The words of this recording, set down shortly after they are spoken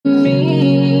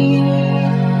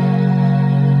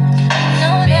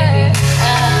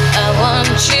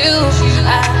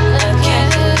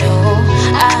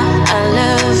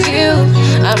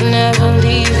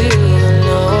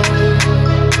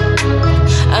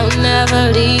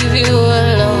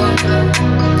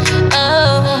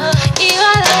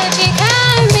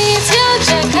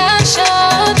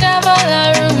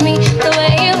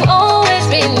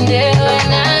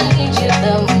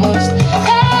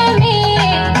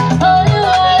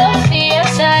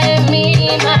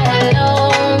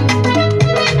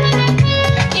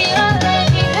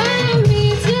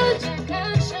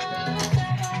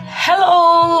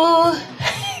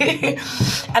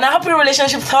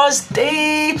Relationship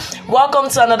Thursday. Welcome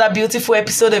to another beautiful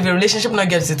episode of your Relationship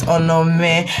Nuggets with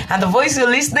Onome. And the voice you're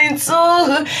listening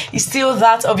to is still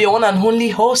that of your one and only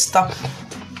host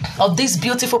of this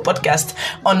beautiful podcast,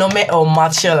 Onome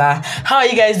Omachola. How are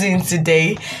you guys doing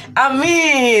today?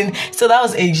 So that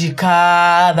was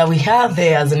Ejika that we had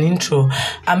there as an intro.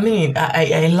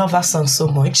 I love that song so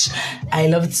much. I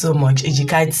love it so much.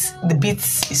 Ejika, the beat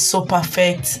is so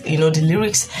perfect. The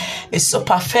lyrics is so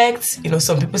perfect.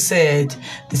 Some people said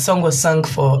the song was sung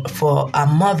for a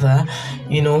mother,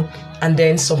 and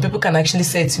then some people can actually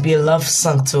say it to be a love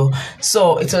song too.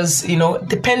 So it was,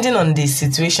 depending on the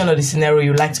situation or the scenario,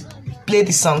 you like to play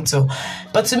the song too.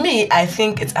 But to me, I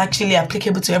think it's actually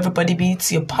applicable to everybody, be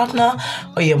it your partner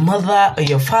or your mother or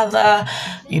your father,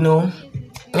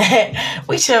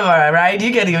 whichever, right? You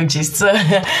get your gist. So,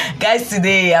 guys,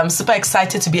 today I'm super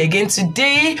excited to be again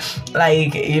today.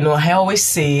 I always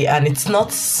say, and it's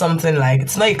not something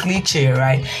it's not a cliche,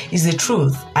 right? It's the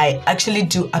truth. I actually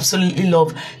do absolutely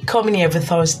love coming here every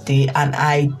Thursday, and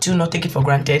I do not take it for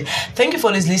granted. Thank you for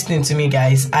always listening to me,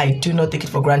 guys. I do not take it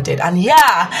for granted. And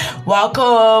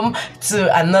welcome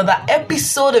to another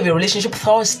episode of your Relationship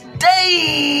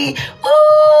Thursday.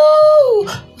 Woo!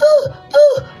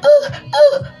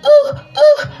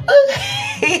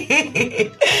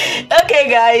 Okay,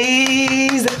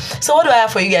 guys, so what do I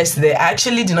have for you guys today? I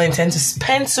actually do not intend to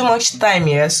spend too much time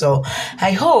here, so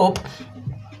I hope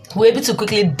we're able to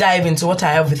quickly dive into what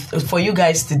I have for you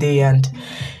guys today, and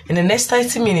in the next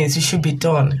 30 minutes we should be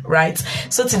done, right?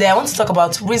 So today I want to talk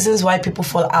about reasons why people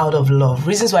fall out of love.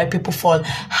 Reasons why people fall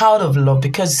out of love,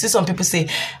 because you see some people say,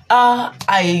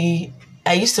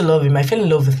 I used to love him. I fell in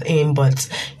love with him, but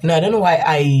I don't know why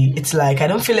I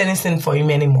don't feel anything for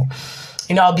him anymore.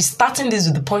 I'll be starting this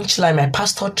with the punchline my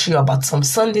pastor threw about some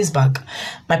Sundays back.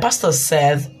 My pastor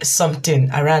said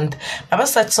something around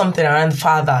the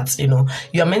fact that,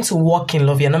 you are meant to walk in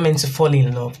love. You're not meant to fall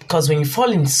in love. Because when you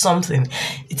fall in something,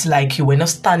 it's like you were not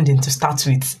standing to start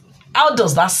with. How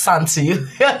does that sound to you?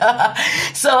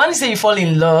 So when you say you fall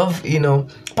in love,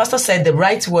 Pastor said the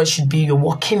right word should be you're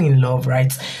walking in love,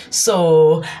 right?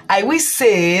 So I will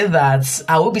say that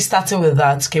I will be starting with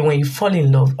that. Okay, when you fall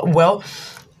in love, well,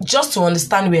 just to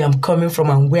understand where I'm coming from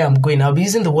and where I'm going, I'll be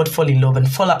using the word fall in love and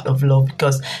fall out of love,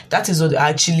 because that is what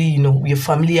actually, we're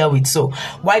familiar with. So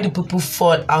why do people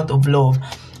fall out of love?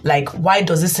 Why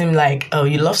does it seem like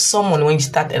you love someone when you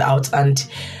started out, and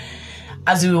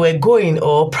as we were going,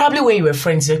 or probably when you were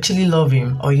friends, you actually love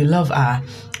him or you love her,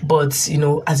 but as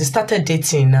you started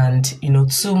dating and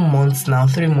 2 months now,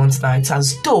 3 months now, it's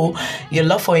as though your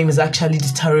love for him is actually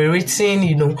deteriorating.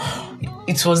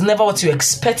 It was never what you were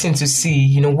expecting to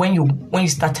see. When you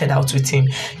started out with him,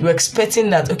 you were expecting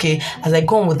that, okay, as I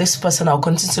go on with this person, I'll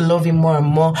continue to love him more and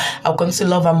more, I'll continue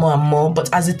to love her more and more.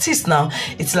 But as it is now,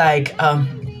 it's like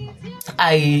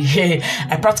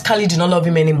I practically do not love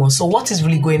him anymore. So what is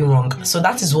really going wrong? So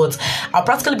that is what I'll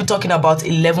practically be talking about.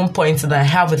 11 points that I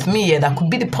have with me here that could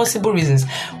be the possible reasons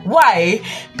why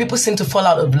people seem to fall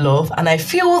out of love. And I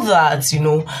feel that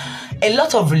a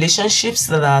lot of relationships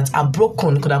that are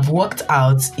broken could have worked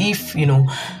out if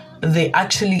they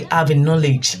actually have a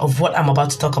knowledge of what I'm about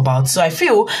to talk about. So I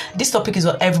feel this topic is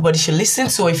what everybody should listen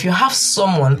to. If you have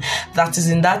someone that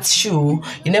is in that shoe,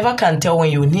 you never can tell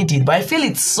when you need it. But I feel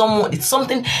it's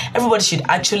something everybody should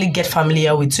actually get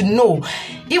familiar with, to know,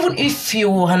 even if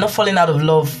you are not falling out of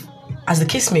love, as the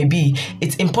case may be,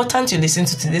 it's important you listen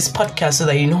to this podcast so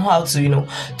that you know how to,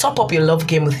 top up your love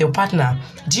game with your partner.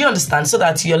 Do you understand? So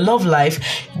that your love life,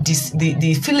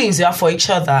 the feelings you have for each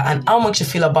other and how much you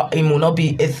feel about him will not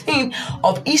be a thing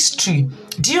of history.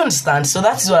 Do you understand? So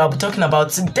that is what I'll be talking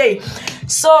about today.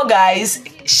 So guys,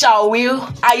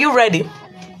 are you ready?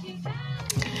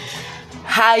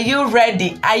 Are you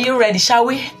ready? Are you ready? Shall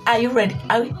we? Are you ready?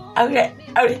 Are we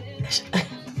ready?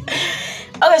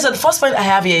 Okay, so the first point I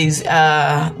have here is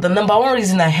the number one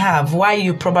reason I have why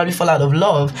you probably fall out of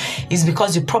love is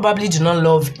because you probably do not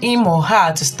love him or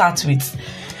her to start with.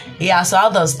 Yeah, so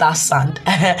how does that sound?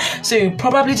 So you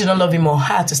probably do not love him or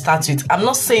her to start with. I'm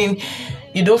not saying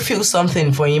you don't feel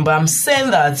something for him, but I'm saying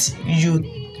that you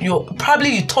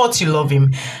thought you love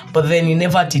him, but then you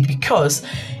never did, because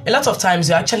a lot of times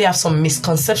you actually have some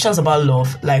misconceptions about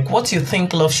love, like what you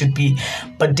think love should be,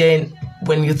 but then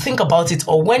when you think about it,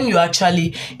 or when you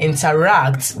actually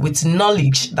interact with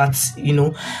knowledge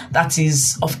that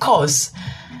is, of course,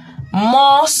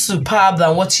 more superb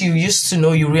than what you used to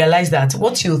know, you realize that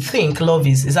what you think love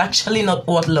is actually not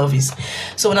what love is.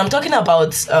 So when I'm talking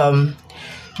about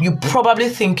You probably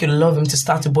think you love him to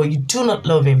start with, but you do not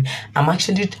love him. I'm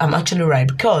actually right,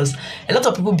 because a lot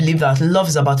of people believe that love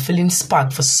is about feeling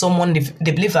spark for someone.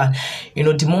 They believe that,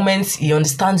 the moment he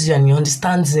understands you and you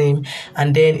understand him,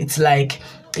 and then it's like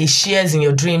he shares in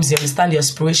your dreams, he understands your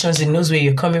aspirations, he knows where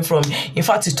you're coming from. In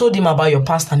fact, you told him about your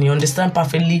past and you understand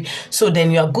perfectly, so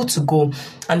then you are good to go.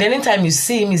 And then anytime you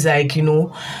see him, he's like,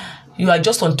 you are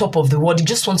just on top of the world. You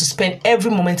just want to spend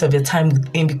every moment of your time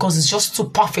with him because it's just too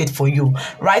perfect for you,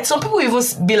 right? Some people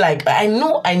even be like, I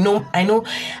know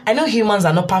humans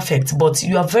are not perfect, but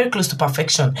you are very close to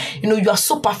perfection. You are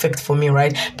so perfect for me,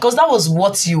 right? Because that was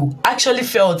what you actually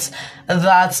felt.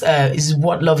 That is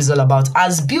what love is all about.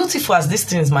 As beautiful as these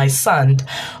things might sound,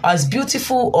 as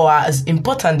beautiful or as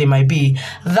important they might be,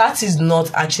 that is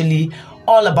not actually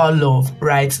all about love,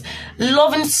 right?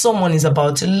 Loving someone is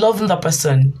about loving the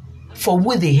person for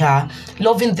who they are,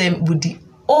 loving them with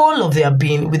all of their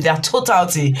being, with their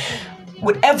totality,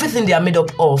 with everything they are made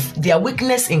up of, their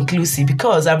weakness inclusive.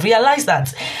 Because I've realized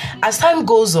that as time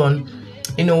goes on,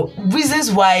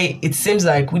 reasons why it seems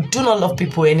like we do not love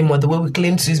people anymore the way we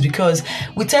claim to is because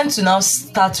we tend to now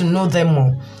start to know them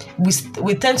more.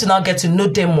 We tend to now get to know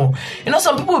them more.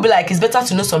 Some people will be like, it's better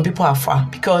to know some people afar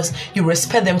because you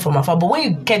respect them from afar. But when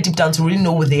you get deep down to really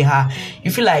know who they are, you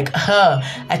feel like,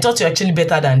 I thought you're actually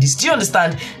better than this. Do you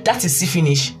understand? That is see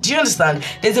finish. Do you understand?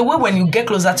 There's a way when you get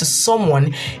closer to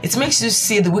someone, it makes you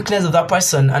see the weakness of that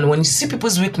person. And when you see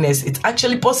people's weakness, it's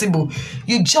actually possible.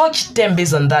 You judge them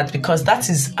based on that because that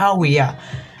is how we are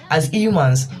as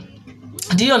humans.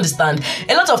 Do you understand?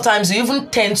 A lot of times we even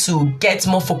tend to get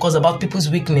more focused about people's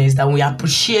weakness than we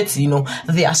appreciate,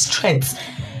 their strengths.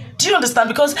 Do you understand?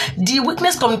 Because the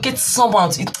weakness communicates somehow.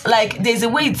 There's a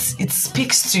way it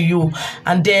speaks to you,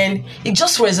 and then it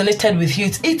just resonated with you.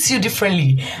 It hits you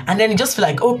differently, and then you just feel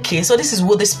like, okay, so this is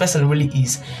what this person really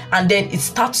is, and then it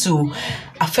starts to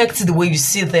affect the way you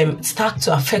see them. It starts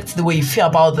to affect the way you feel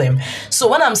about them. So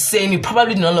when I'm saying you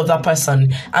probably do not love that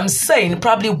person, I'm saying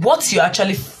probably what you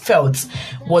actually felt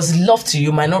was love to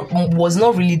you was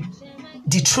not really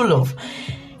the true love.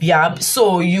 Yeah,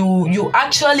 so you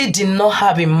actually did not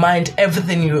have in mind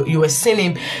everything you were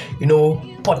seeing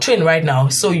him, portraying right now.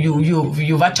 So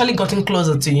you've actually gotten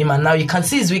closer to him, and now you can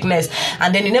see his weakness.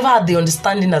 And then you never had the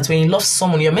understanding that when you love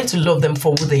someone, you're meant to love them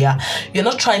for who they are. You're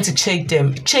not trying to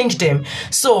change them.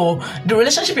 So the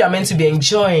relationship you are meant to be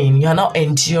enjoying, you are not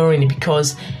enduring it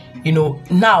because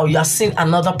now you are seeing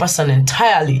another person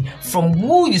entirely from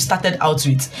who you started out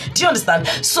with. Do you understand?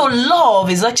 So love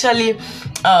is actually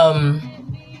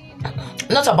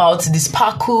not about the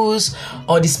sparkles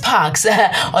or the sparks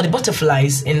or the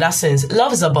butterflies in that sense.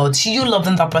 Love is about you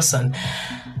loving that person,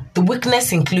 the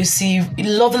weakness inclusive,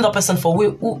 loving that person for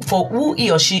who he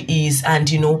or she is,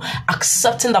 and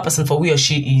accepting that person for who he or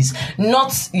she is.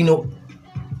 Not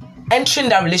entering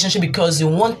that relationship because you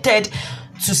wanted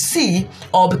to see,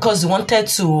 or because you wanted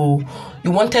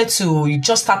to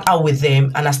just start out with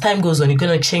them, and as time goes on you're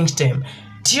going to change them.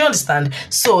 Do you understand?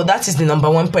 So that is the number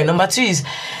one point. Number two is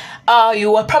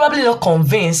you were probably not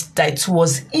convinced that it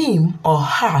was him or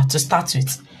her to start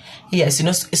with. Yes,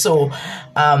 so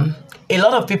a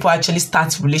lot of people actually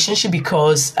start relationship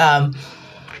because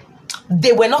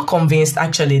they were not convinced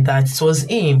actually that it was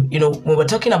him. When we're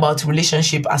talking about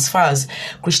relationship as far as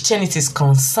Christianity is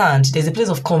concerned, there's a place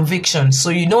of conviction. So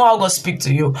how God speaks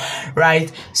to you, right?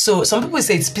 So some people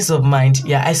say it's peace of mind.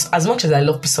 Yeah, as much as I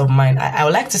love peace of mind, I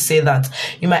would like to say that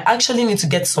you might actually need to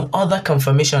get some other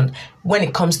confirmation when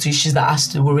it comes to issues that has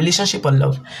to do with relationship or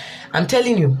love. I'm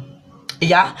telling you,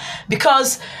 yeah,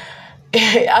 because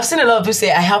I've seen a lot of people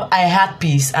say I had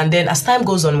peace, and then as time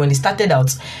goes on, when they started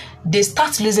out, they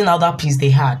start losing out that peace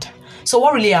they had. So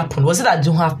what really happened? Was it that I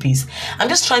don't have peace? I'm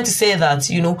just trying to say that,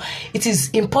 it is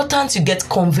important to get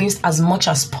convinced as much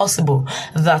as possible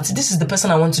that this is the person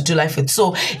I want to do life with.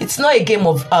 So it's not a game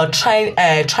of try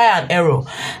and error.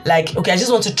 Like, okay, I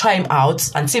just want to try him out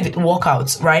and see if it works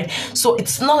out, right? So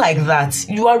it's not like that.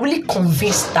 You are really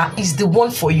convinced that he's the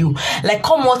one for you. Like,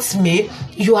 come what may,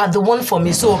 you are the one for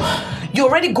me. So you're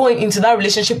already going into that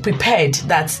relationship prepared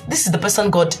that this is the person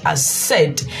God has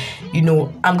said,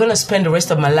 I'm going to spend the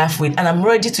rest of my life with, and I'm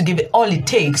ready to give it all it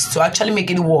takes to actually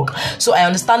make it work. So I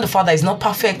understand the Father is not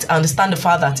perfect. I understand the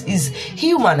Father that is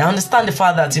human. I understand the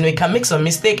Father that, he can make some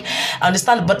mistake. I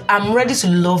understand, but I'm ready to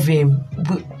love him,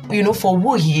 for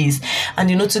who he is. And,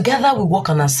 together we work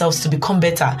on ourselves to become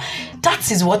better.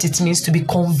 That is what it means to be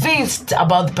convinced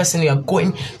about the person you are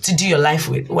going to do your life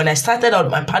with. When I started out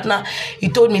with my partner, he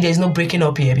told me there's no breaking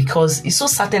up here because he's so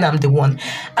certain I'm the one.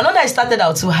 And when I started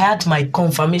out, so I had my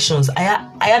confirmations. I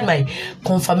had my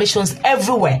confirmations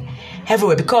everywhere.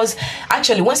 everywhere. Because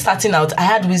actually, when starting out, I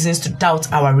had reasons to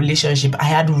doubt our relationship. I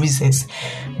had reasons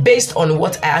based on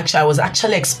what I was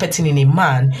actually expecting in a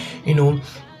man,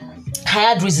 I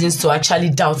had reasons to actually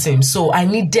doubt him. So I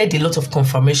needed a lot of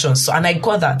confirmation. And I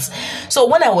got that. So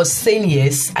when I was saying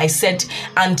yes, I said,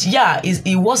 and yeah,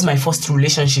 it was my first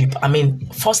relationship. I mean,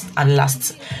 first and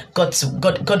last,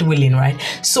 God willing, right?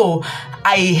 So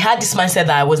I had this mindset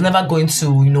that I was never going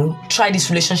to, try this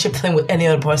relationship thing with any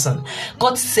other person.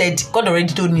 God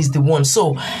already told me he's the one.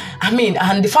 So, I mean,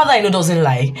 and the Father I know doesn't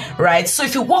lie, right? So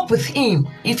if you walk with him,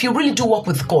 if you really do walk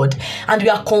with God, and you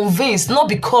are convinced, not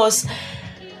because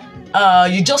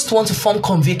you just want to form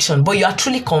conviction, but you are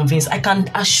truly convinced, I can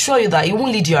assure you that it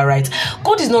won't lead you aright.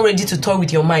 God is not ready to toy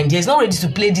with your mind. He is not ready to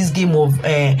play this game of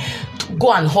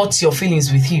go and hurt your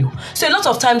feelings with you. So a lot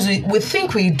of times we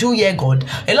think we do hear God.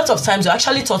 A lot of times we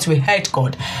actually thought we heard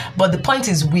God. But the point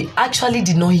is we actually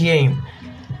did not hear him.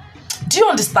 Do you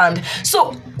understand?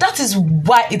 So that is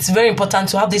why it's very important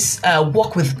to have this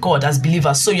walk with God as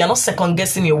believers. So you're not second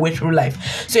guessing your way through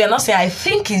life. So you're not saying, I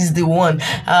think he's the one.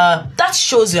 That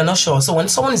shows you're not sure. So when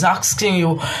someone is asking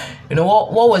you,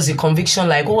 what was your conviction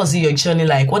like? What was your journey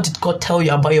like? What did God tell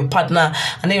you about your partner?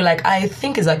 And then you're like, I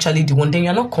think it's actually the one. Then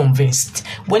you're not convinced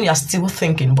when you're still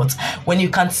thinking. But when you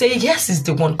can say, yes, it's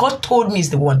the one. God told me it's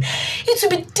the one. It will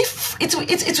be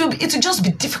it will just be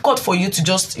difficult for you to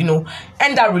just,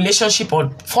 end that relationship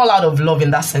or fall out of love in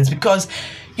that sense, because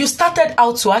you started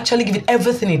out to actually give it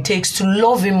everything it takes to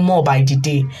love him more by the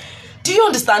day. Do you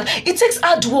understand? It takes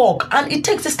hard work, and it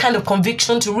takes this kind of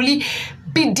conviction to really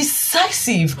be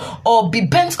decisive or be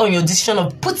bent on your decision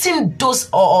of putting those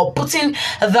or putting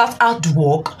that hard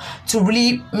work to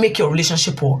really make your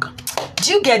relationship work.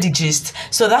 Do you get the gist?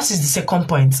 So that is the second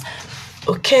point.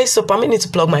 Okay, so permit me to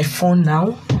plug my phone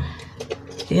now.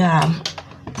 Yeah,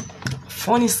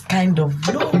 phone is kind of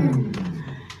low.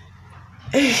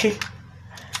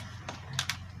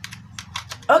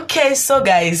 Okay, so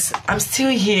guys, I'm still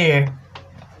here.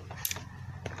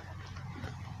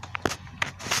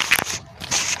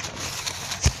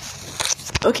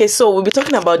 Okay, so we'll be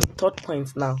talking about the third point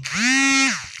now.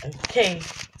 Okay,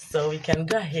 so we can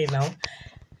go ahead now.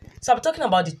 So I'm talking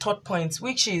about the third point,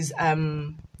 which is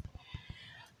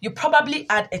you probably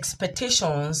had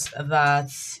expectations that,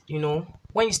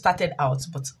 when you started out,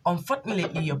 but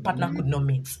unfortunately your partner could not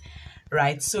meet,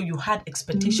 right? So you had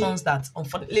expectations that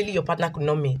unfortunately your partner could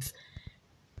not meet.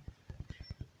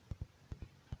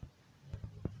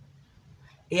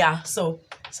 Yeah, so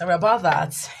sorry about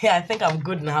that. Yeah, I think I'm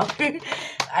good now.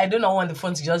 I do not want the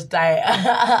phone to just die.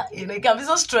 It can be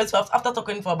so stressful after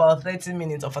talking for about 30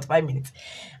 minutes or 45 minutes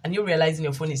and you realizing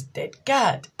your phone is dead.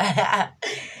 God.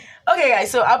 Okay, guys,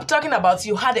 so I'm talking about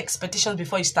you had expectations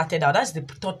before you started out. That's the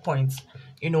third point,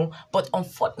 but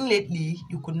unfortunately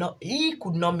he could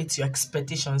not meet your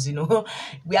expectations.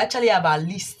 We actually have our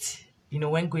list,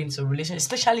 when going into a relationship,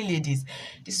 especially ladies.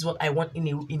 This is what I want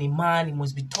in a man. He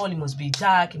must be tall, he must be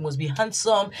dark, he must be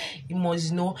handsome, he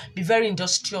must, be very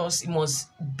industrious, he must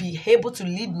be able to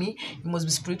lead me, he must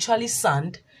be spiritually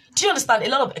sound. Do you understand? A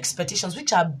lot of expectations,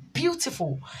 which are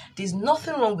beautiful. There's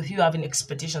nothing wrong with you having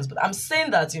expectations, but I'm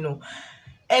saying that,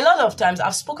 a lot of times,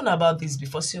 I've spoken about this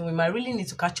before, so we might really need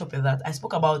to catch up with that. I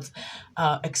spoke about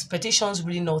expectations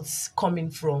really not coming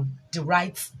from the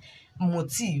right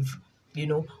motive.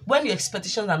 When your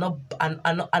expectations are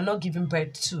not giving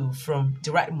birth to from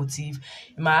the right motive,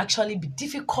 it might actually be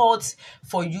difficult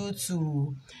for you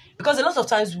to, because a lot of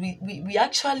times we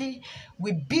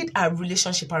build our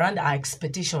relationship around our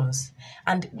expectations.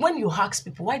 And when you ask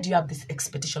people, why do you have this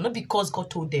expectation? Not because God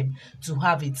told them to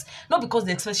have it, not because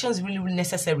the expectation is really, really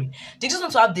necessary. They just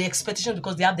want to have the expectation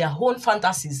because they have their own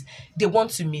fantasies they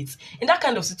want to meet. In that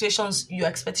kind of situations, your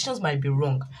expectations might be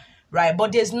wrong. Right,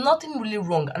 but there's nothing really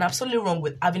wrong and absolutely wrong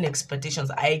with having expectations.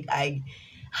 I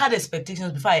had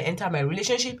expectations before I entered my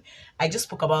relationship. I just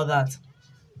spoke about that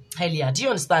earlier. Do you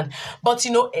understand? But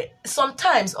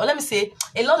sometimes, or let me say,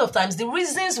 a lot of times, the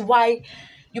reasons why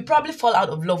you probably fall out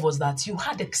of love was that you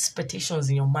had expectations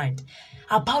in your mind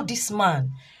about this man,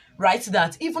 right?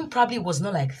 That even probably was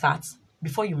not like that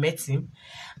before you met him,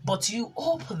 but you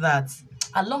hope that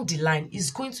along the line is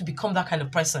going to become that kind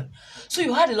of person. So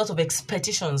you had a lot of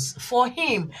expectations for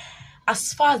him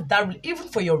as far as that, even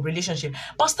for your relationship.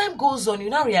 But as time goes on, you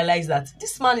now realize that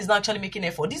this man is not actually making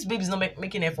effort. This baby is not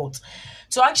making effort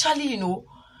to actually,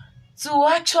 it's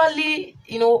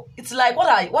like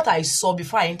what I saw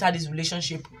before I entered this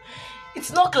relationship.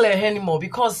 It's not clear anymore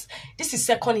because this is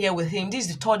second year with him, this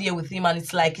is the third year with him, and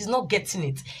it's like he's not getting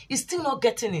it. He's still not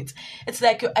getting it. It's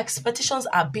like your expectations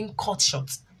are being cut short.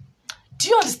 Do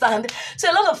you understand?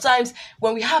 So a lot of times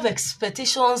when we have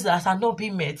expectations that are not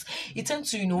being met, it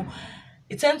tends to,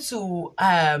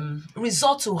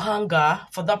 result to hunger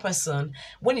for that person.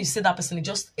 When you say that person, you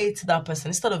just hate that person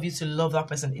instead of you to love that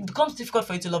person. It becomes difficult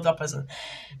for you to love that person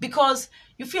because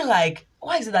you feel like,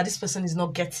 why is it that this person is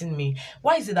not getting me?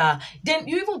 Why is it that then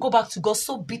you even go back to God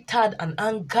so bittered and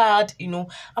angered?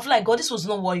 I feel like, God, this was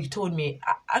not what you told me.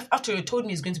 After you told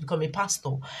me he's going to become a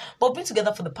pastor, but we've been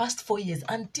together for the past 4 years,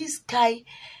 and this guy,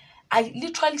 I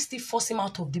literally still force him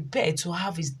out of the bed to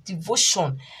have his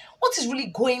devotion. What is really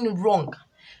going wrong?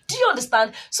 Do you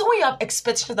understand? So when you have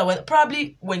expectations that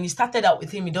probably when you started out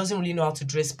with him, he doesn't really know how to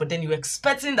dress, but then you're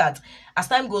expecting that as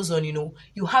time goes on,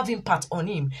 you have impact on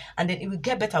him and then it will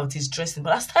get better with his dressing.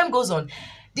 But as time goes on,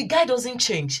 the guy doesn't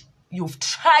change. You've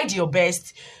tried your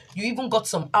best. You even got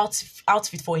some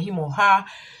outfit for him or her.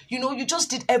 You just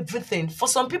did everything. For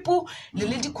some people, the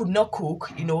lady could not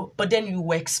cook, but then you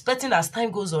were expecting as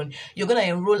time goes on, you're going to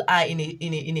enroll her in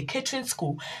a catering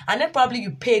school. And then probably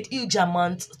you paid huge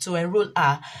amount to enroll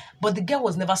her, but the girl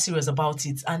was never serious about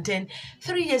it. And then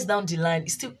 3 years down the line,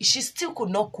 she still could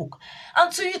not cook.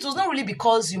 And to you, it was not really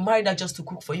because you married her just to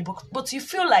cook for you, but you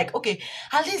feel like, okay,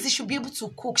 at least she should be able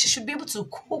to cook. She should be able to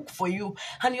cook for you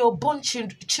and your born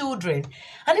children.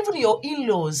 And even your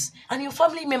in-laws and your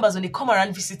family members when they come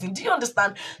around visiting. Do you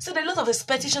understand? So there are a lot of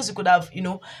expectations you could have,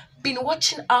 been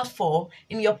watching out for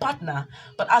in your partner.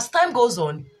 But as time goes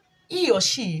on, he or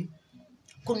she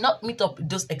could not meet up with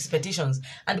those expectations.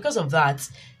 And because of that,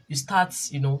 you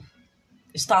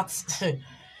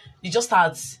just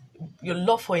start, your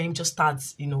love for him just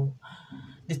starts,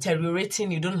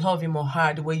 deteriorating. You don't love him or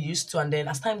her the way you used to. And then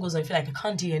as time goes on, you feel like, I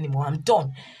can't do it anymore. I'm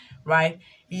done. Right?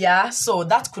 Yeah, so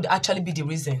that could actually be the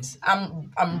reasons.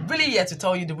 I'm really here to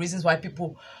tell you the reasons why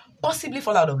people possibly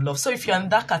fall out of love. So if you're in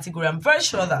that category, I'm very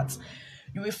sure that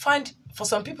you will find, for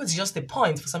some people it's just a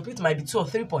point, for some people it might be 2 or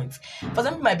 3 points, for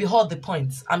some people it might be all the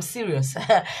points. I'm serious.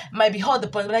 It might be all the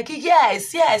points. Like,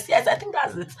 yes, I think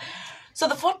that's it. So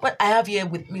the fourth point I have here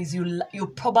with me is you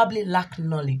probably lack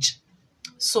knowledge.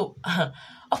 So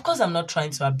of course I'm not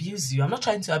trying to abuse you. I'm not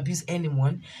trying to abuse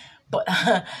anyone. But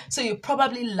so you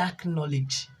probably lack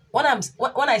knowledge. When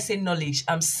I say knowledge,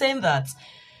 I'm saying that,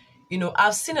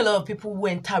 I've seen a lot of people who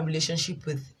enter a relationship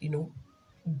with,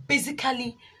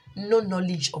 basically no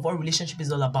knowledge of what relationship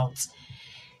is all about.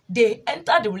 They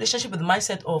enter the relationship with the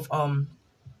mindset of,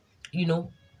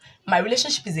 my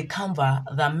relationship is a canvas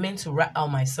that I'm meant to write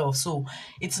out myself. So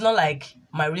it's not like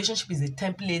my relationship is a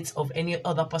template of any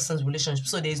other person's relationship.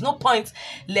 So there's no point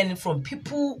learning from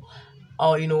people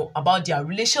or, about their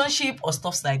relationship or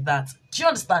stuff like that. Do you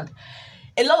understand?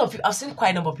 A lot of people, I've seen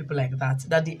quite a number of people like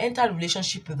that they enter a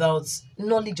relationship without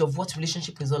knowledge of what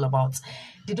relationship is all about.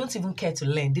 They don't even care to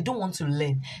learn. They don't want to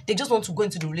learn. They just want to go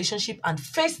into the relationship and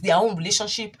face their own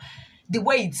relationship the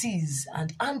way it is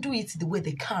and undo it the way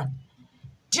they can.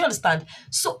 Do you understand?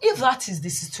 So if that is the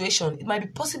situation, it might be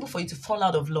possible for you to fall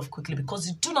out of love quickly because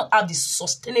you do not have the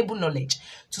sustainable knowledge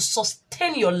to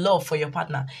sustain your love for your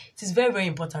partner. It is very, very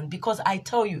important because I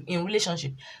tell you, in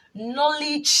relationship,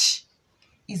 knowledge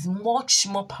is much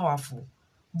more powerful,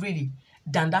 really,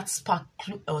 than that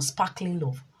sparkling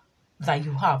love that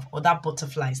you have or that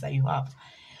butterflies that you have.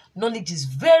 Knowledge is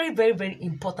very, very, very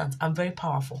important and very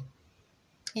powerful.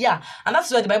 Yeah, and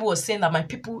that's why the Bible was saying that my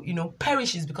people,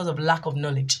 perishes because of lack of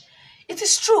knowledge. It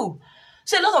is true.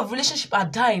 So a lot of relationships are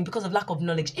dying because of lack of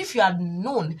knowledge. If you had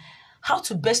known how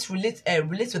to best relate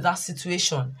with that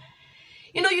situation,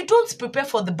 you don't prepare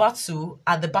for the battle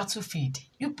at the battlefield.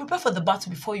 You prepare for the battle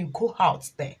before you go out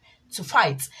there to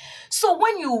fight. So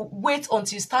when you wait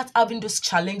until you start having those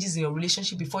challenges in your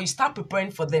relationship before you start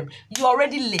preparing for them, you're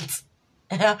already late.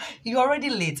 You're already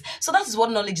late. So that is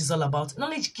what knowledge is all about.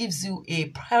 Knowledge gives you a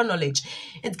prior knowledge.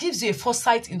 It gives you a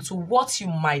foresight into what you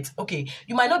might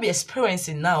not be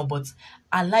experiencing now, but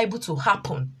are liable to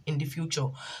happen in the future.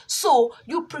 So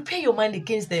you prepare your mind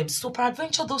against them. So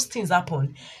peradventure those things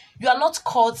happen, you are not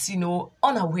caught,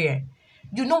 unaware.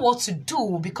 You know what to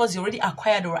do because you already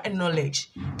acquired the right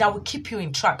knowledge that will keep you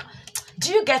in track.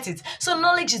 Do you get it? So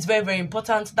knowledge is very, very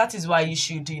important. That is why you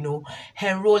should,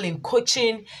 enroll in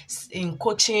coaching.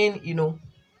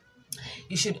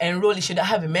 You should enroll. You should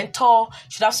have a mentor. You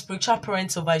should have spiritual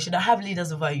parents over you. You should have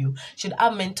leaders over you. You should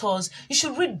have mentors. You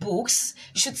should read books.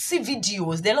 You should see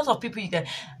videos. There are a lot of people you can,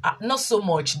 not so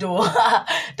much though.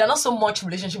 There are not so much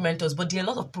relationship mentors, but there are a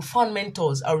lot of profound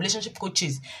mentors or relationship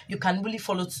coaches you can really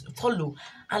follow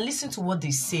and listen to what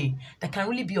they say. That can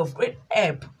really be of great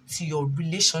help to your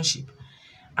relationship.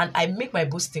 And I make my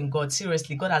boast in God.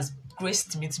 Seriously, God has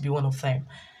graced me to be one of them.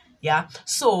 Yeah.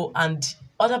 So, and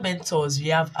other mentors, we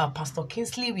have Pastor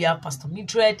Kingsley, we have Pastor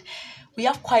Mildred, we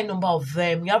have quite a number of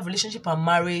them. We have relationship and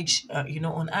marriage,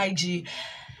 on IG.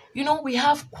 We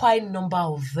have quite a number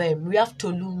of them. We have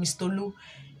Tolu, Miss Tolu,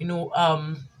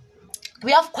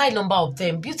 we have quite a number of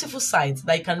them. Beautiful sites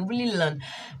that you can really learn.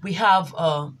 We have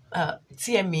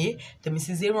TMA, the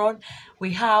Mrs. Aaron.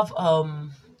 We have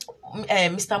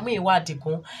Mr. Muyiwa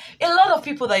Adikun. A lot of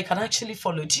people that you can actually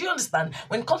follow. Do you understand?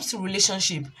 When it comes to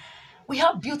relationship, we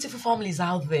have beautiful families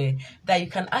out there that you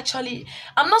can actually.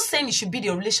 I'm not saying it should be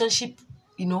the relationship,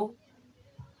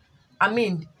 I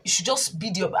mean, it should just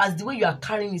be as the way you are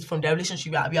carrying it from the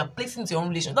relationship, you are placing it in your own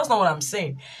relationship. That's not what I'm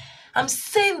saying. I'm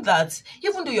saying that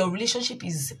even though your relationship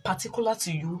is particular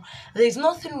to you, there is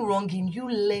nothing wrong in you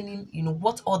learning,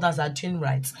 what others are doing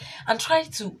right, and try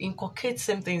to inculcate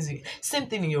same thing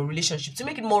in your relationship to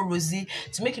make it more rosy,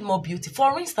 to make it more beautiful.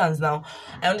 For instance, now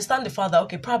I understand the fact that,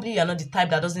 okay, probably you're not the type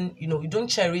that doesn't, you don't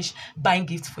cherish buying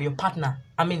gifts for your partner.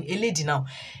 I mean, a lady now,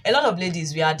 a lot of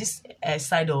ladies, we are this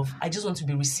side of, I just want to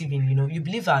be receiving, you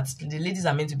believe that the ladies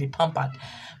are meant to be pampered.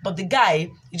 But the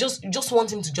guy, you just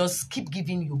want him to just keep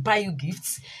giving you, buy you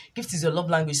gifts. Gift is your love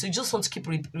language, so you just want to keep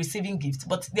receiving gifts.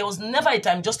 But there was never a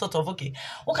time just thought of, okay,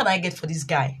 what can I get for this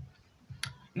guy?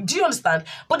 Do you understand?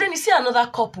 But then you see another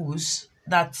couples,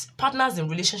 that partners in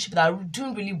relationship that are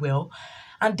doing really well,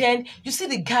 and then you see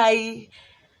the guy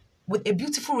with a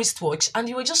beautiful wristwatch, and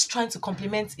you were just trying to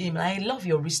compliment him. I love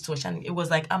your wristwatch, and it was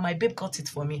like, my babe got it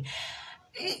for me.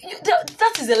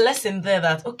 That is a lesson there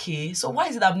that, okay, so why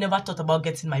is it I've never thought about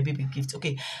getting my baby gift?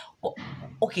 Okay,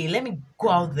 let me go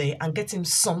out there and get him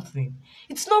something.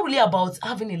 It's not really about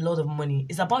having a lot of money.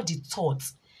 It's about the thought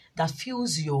that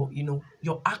fuels your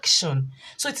action.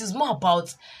 So it is more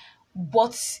about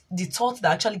what the thought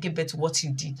that actually gave birth to what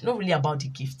you did, not really about the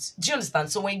gift. Do you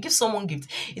understand? So when you give someone gift,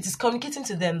 it is communicating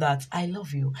to them that I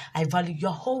love you, I value you,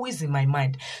 you're always in my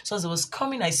mind. So as I was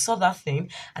coming, I saw that thing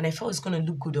and I felt it's going to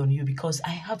look good on you because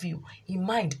I have you in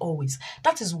mind always.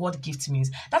 That is what gift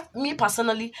means. That, me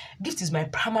personally, gift is my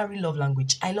primary love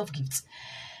language. I love gifts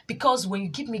because when you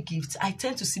give me gifts, I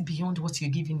tend to see beyond what you're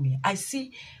giving me. I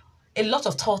see a lot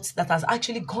of thoughts that has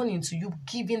actually gone into you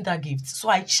giving that gift. So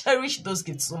I cherish those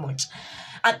gifts so much.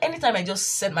 And anytime I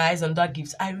just set my eyes on that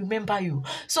gift, I remember you.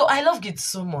 So I love gifts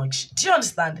so much. Do you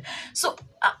understand? So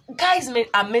guys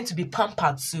are meant to be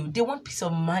pampered too. They want peace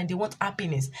of mind. They want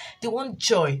happiness. They want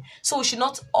joy. So we should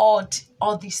not hoard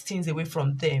all these things away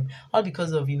from them. All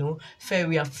because of, we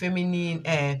are feminine.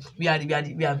 We are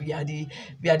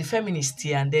the feminists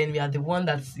here, and then we are the one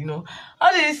that's,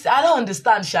 all this. I don't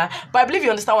understand, Sha, but I believe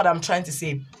you understand what I'm trying to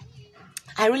say.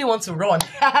 I really want to run.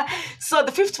 So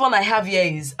the fifth one I have here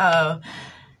is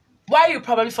why you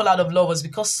probably fall out of love was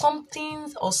because some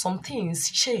things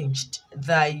changed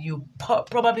that you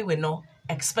probably were not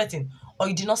expecting or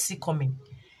you did not see coming.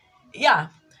 Yeah.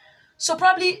 So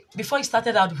probably before you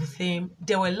started out with him,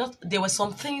 there were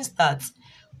some things that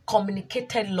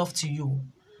communicated love to you.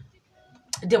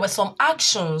 There were some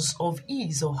actions of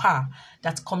his or her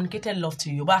that communicated love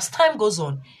to you. But as time goes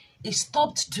on, he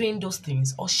stopped doing those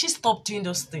things or she stopped doing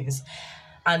those things.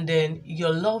 And then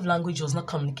your love language was not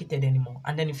communicated anymore.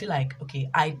 And then you feel like, okay,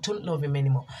 I don't love him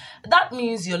anymore. That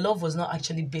means your love was not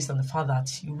actually based on the fact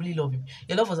that you really love him.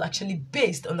 Your love was actually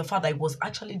based on the fact that he was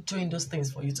actually doing those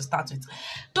things for you to start with.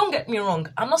 Don't get me wrong.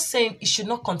 I'm not saying he should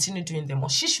not continue doing them or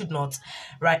she should not,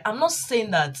 right? I'm not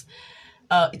saying that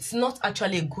it's not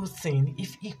actually a good thing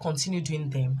if he continue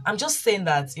doing them. I'm just saying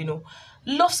that,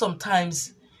 love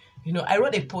sometimes, I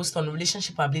wrote a post on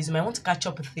relationship abuse. You might want to catch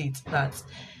up with it that,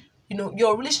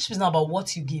 your relationship is not about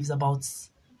what you give, it's about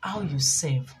how you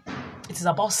serve. It is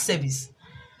about service.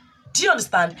 Do you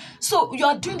understand? So you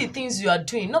are doing the things you are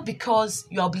doing not because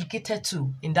you're obligated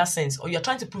to, in that sense, or you're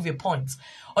trying to prove a point,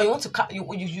 or you want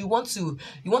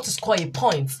to score a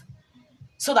point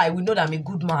so that I will know that I'm a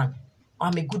good man or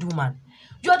I'm a good woman.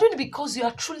 You are doing it because you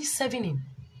are truly serving him.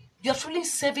 You are truly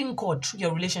serving God through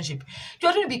your relationship. You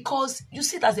are doing it because you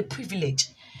see it as a privilege.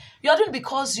 You are doing it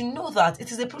because you know that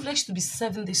it is a privilege to be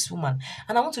serving this woman.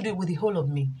 And I want to do it with the whole of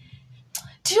me.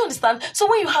 Do you understand? So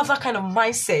when you have that kind of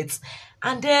mindset,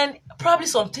 and then probably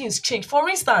some things change. For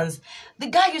instance, the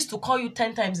guy used to call you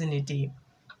 10 times in a day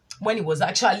when he was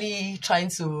actually trying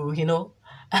to,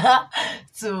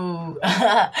 to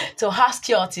ask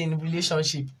you out in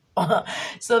relationship.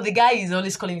 So the guy is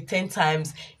always calling you 10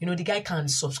 times. The guy can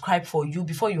subscribe for you.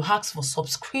 Before you ask for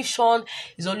subscription,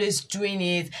 he's always doing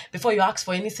it. Before you ask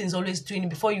for anything, he's always doing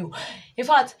it. In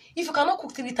fact, if you cannot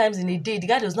cook 3 times in a day, the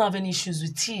guy does not have any issues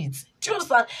with it. Do you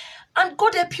understand? And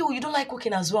God help you don't like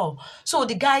cooking as well. So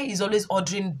the guy is always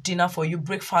ordering dinner for you,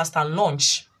 breakfast and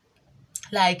lunch.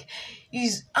 And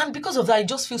because of that, you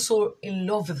just feel so in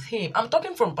love with him. I'm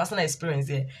talking from personal experience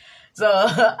here. So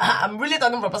I'm really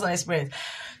talking from personal experience.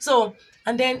 So,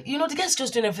 and then, the guy's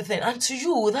just doing everything. And to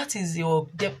you, that is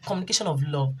the communication of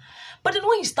love. But then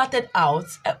when you started out,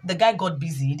 the guy got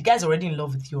busy. The guy's already in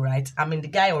love with you, right? I mean, the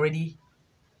guy already,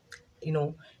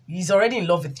 he's already in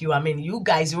love with you. I mean, you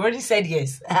guys, you already said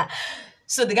yes.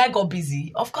 So the guy got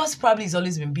busy. Of course, probably he's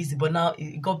always been busy, but now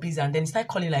he got busy and then he started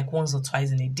calling like once or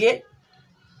twice in a day.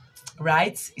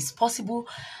 Right? It's possible.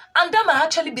 And that might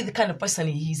actually be the kind of person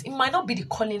he is. It might not be the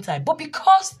calling type, but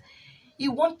because he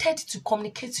wanted to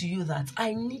communicate to you that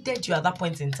I needed you at that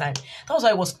point in time. That was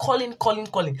why he was calling.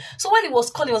 So when he was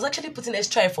calling, he was actually putting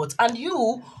extra effort. And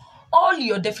you, all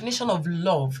your definition of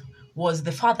love was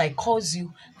the fact that he calls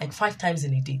you like 5 times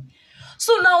in a day.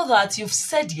 So now that you've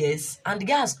said yes, and the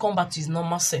guy has come back to his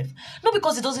normal self, not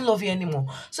because he doesn't love you anymore.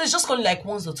 So he's just calling like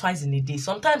once or twice in a day.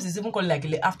 Sometimes he's even calling like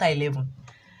after 11.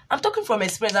 I'm talking from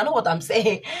experience. I know what I'm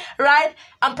saying, right?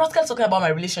 I'm practically talking about my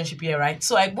relationship here, right?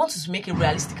 So I want to make it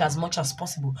realistic as much as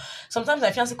possible. Sometimes my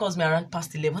fiancé calls me around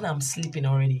past 11 I'm sleeping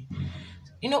already.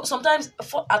 Sometimes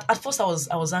at first I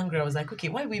was angry. I was like, okay,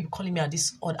 why will you be calling me at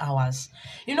these odd hours?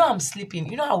 I'm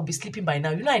sleeping. I will be sleeping by now.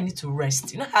 I need to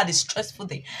rest. I had a stressful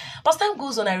day. But as time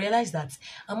goes on, I realize that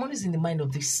I'm always in the mind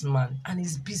of this man and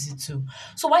he's busy too.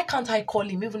 So why can't I call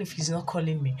him even if he's not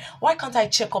calling me? Why can't I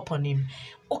check up on him?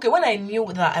 Okay, when I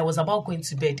knew that I was about going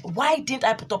to bed, why didn't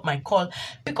I pick up my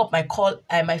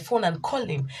phone and call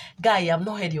him? Guy, I've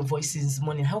not heard your voice since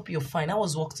morning. I hope you're fine. How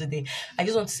was work today? I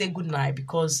just want to say good night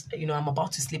because, I'm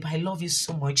about to sleep. I love you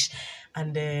so much.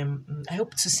 And I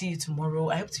hope to see you tomorrow.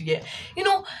 I hope to get,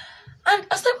 and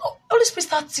as time, Holy Spirit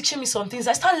started teaching me some things.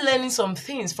 I started learning some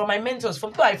things from my mentors,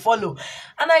 from people I follow.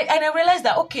 And I realized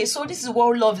that, okay, so this is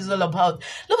what love is all about.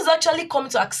 Love is actually coming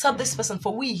to accept this person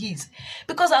for who he is.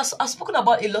 Because I've spoken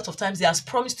about a lot of times, he has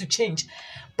promised to change.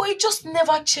 But he just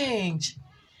never change.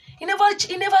 He never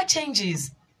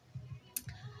changes.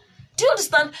 Do you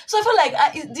understand? So I feel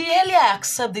like the earlier I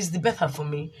accept this, the better for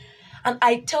me. And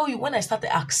I tell you, when I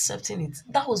started accepting it,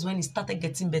 that was when it started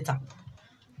getting better.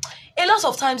 A lot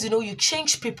of times, you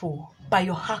change people by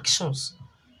your actions.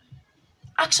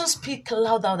 Actions speak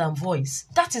louder than voice.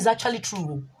 That is actually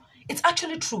true. It's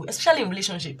actually true, especially in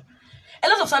relationship. A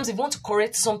lot of times, if you want to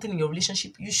correct something in your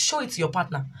relationship, you show it to your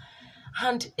partner.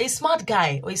 And a smart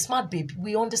guy or a smart babe,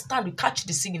 we understand, we catch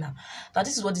the signal that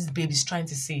this is what this babe is trying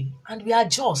to say. And we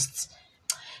adjust.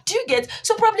 Do you get?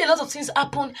 So probably a lot of things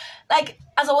happen. Like,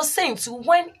 as I was saying, so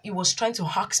when he was trying to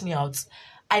ask me out,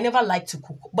 I never liked to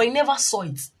cook, but he never saw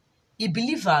it. He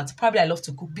believed that probably I love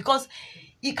to cook because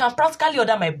he can practically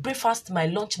order my breakfast, my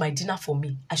lunch, my dinner for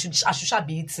me. I should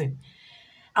be eating.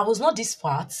 I was not this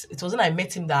fat. It was when I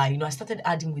met him that, I started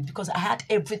adding weight because I had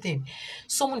everything.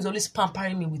 Someone is always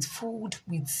pampering me with food,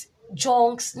 with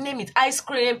junks, name it, ice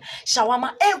cream,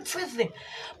 shawarma, everything.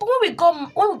 But when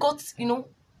we got,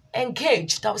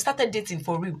 engaged, that we started dating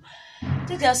for real,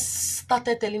 they just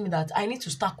started telling me that I need to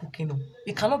start cooking.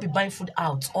 We cannot be buying food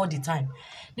out all the time.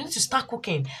 You need to start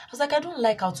cooking. I was like, I don't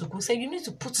like how to cook. So you need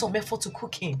to put some effort to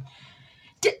cooking.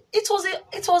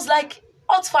 It was like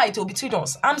hot fight between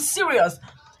us. I'm serious.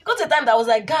 It got a time that I was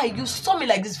like, guy, you saw me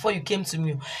like this before you came to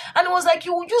me. And it was like,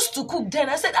 you used to cook then.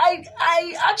 I said,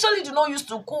 I actually do not used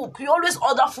to cook. You always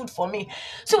order food for me.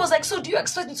 So it was like, so do you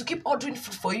expect me to keep ordering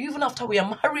food for you even after we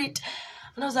are married?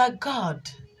 And I was like, God,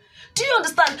 do you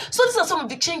understand? So these are some of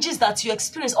the changes that you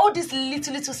experience. All these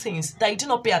little things that you do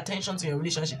not pay attention to in your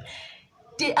relationship.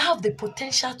 They have the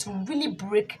potential to really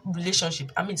break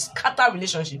relationship. Scatter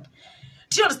relationship.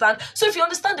 Do you understand? So if you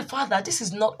understand the fact that this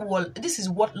is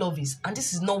what love is, and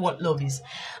this is not what love is,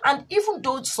 and even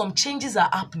though some changes are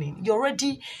happening, you're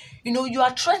already, you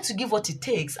are trying to give what it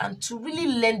takes and to really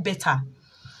learn better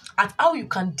at how you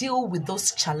can deal with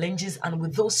those challenges and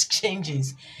with those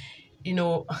changes.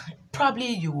 Probably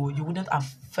you wouldn't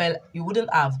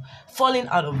have fallen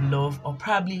out of love, or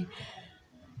probably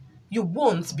you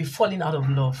won't be falling out of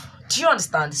love. Do you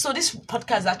understand? So this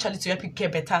podcast is actually to help you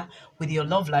get better with your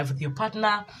love life, with your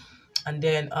partner. And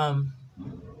then, I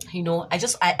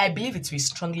believe it will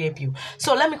strongly help you.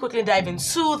 So let me quickly dive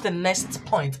into the next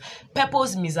point.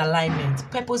 Purpose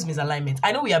misalignment.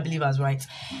 I know we are believers, right?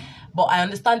 But I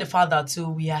understand the fact that too,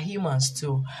 we are humans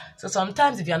too. So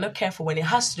sometimes if you are not careful when it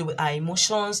has to do with our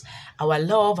emotions, our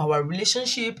love, our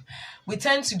relationship, we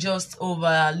tend to just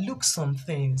overlook some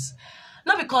things.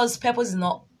 Not because purpose is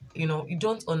not, you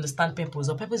don't understand purpose,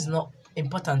 or purpose is not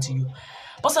important to you.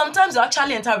 But sometimes you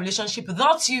actually enter a relationship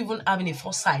without you even having a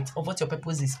foresight of what your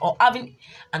purpose is, or having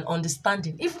an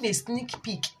understanding, even a sneak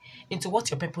peek into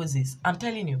what your purpose is. I'm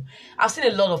telling you, I've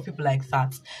seen a lot of people like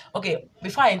that. Okay,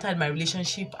 before I entered my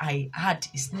relationship, I had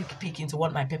a sneak peek into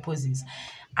what my purpose is.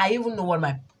 I even know what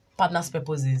my partner's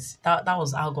purpose is. That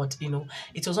was how God,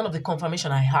 it was one of the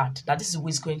confirmation I had that this is who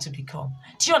is going to become.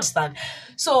 Do you understand?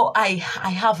 So I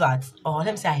have that, or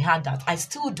let me say I had that. I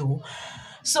still do.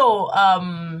 So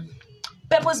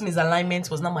purpose misalignment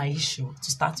was not my issue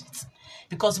to start with,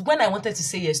 because when I wanted to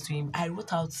say yes to him, I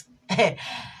wrote out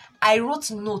I wrote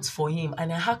notes for him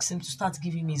and I asked him to start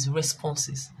giving me his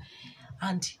responses.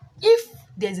 And if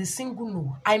there's a single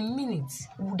no, I mean it,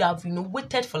 would have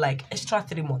waited for like extra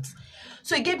 3 months.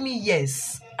 So he gave me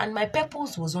yes, and my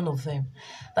purpose was one of them.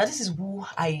 That this is who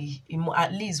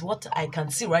at least what I can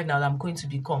see right now that I'm going to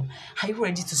become. Are you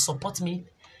ready to support me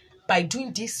by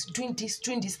doing this, doing this,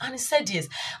 doing this? And he said yes.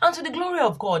 And to the glory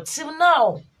of God, till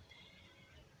now,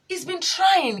 he's been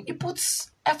trying. He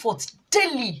puts effort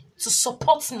daily to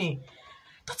support me.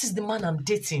 That is the man I'm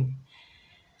dating.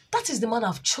 That is the man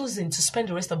I've chosen to spend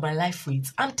the rest of my life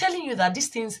with. I'm telling you that these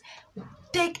things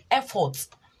take effort.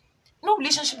 No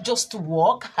relationship just to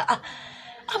work. I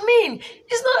mean,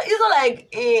 it's not like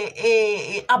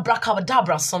a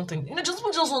abracadabra or something. Just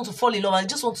want to fall in love and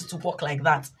just want it to work like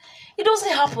that. It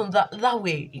doesn't happen that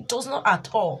way. It does not at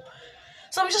all.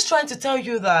 So I'm just trying to tell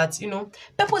you that,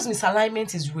 purpose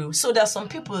misalignment is real. So there are some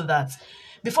people that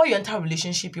before you enter a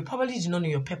relationship, you probably do not know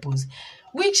your purpose,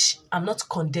 which I'm not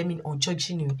condemning or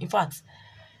judging you. In fact,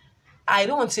 I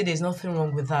don't want to say there's nothing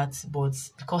wrong with that, but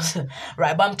because,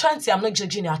 right, but I'm trying to say I'm not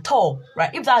judging you at all,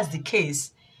 right? If that's the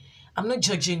case, I'm not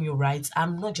judging you, right?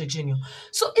 I'm not judging you.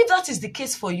 So if that is the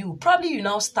case for you, probably you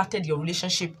now started your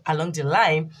relationship along the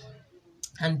line,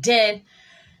 and then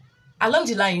along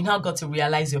the line, you now got to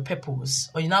realize your purpose,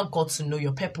 or you now got to know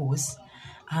your purpose,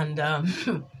 and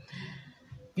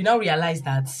you now realize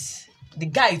that the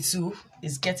guy too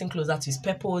is getting closer to his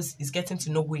purpose, is getting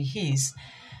to know who he is,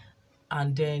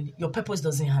 and then your purpose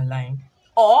doesn't align.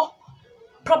 Or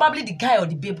probably the guy or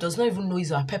the babe does not even know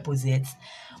his purpose yet.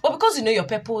 But because you know your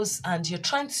purpose and you're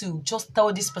trying to just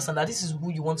tell this person that this is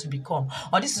who you want to become,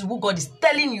 or this is who God is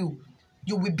telling you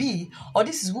you will be, or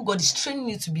this is who God is training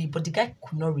you to be, but the guy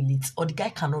could not relate, or the guy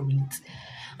cannot relate.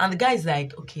 And the guy is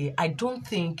like, okay, I don't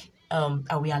think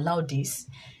I will allow this.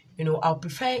 I'll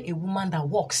prefer a woman that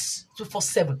works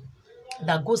 24/7,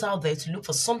 that goes out there to look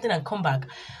for something and come back.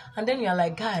 And then you're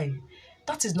like, guy,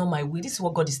 that is not my way. This is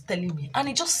what God is telling me. And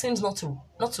he just seems not to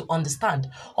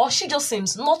understand. Or she just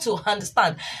seems not to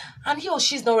understand. And he or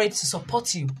she is not ready to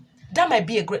support you. That might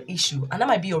be a great issue. And that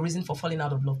might be your reason for falling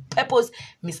out of love. Purpose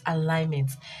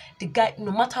misalignment. The guy,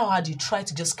 no matter how hard you try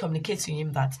to just communicate to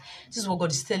him that this is what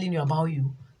God is telling you about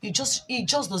you, he just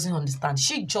doesn't understand.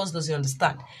 She just doesn't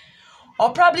understand.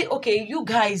 Or probably, okay, you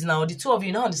guys now, the two of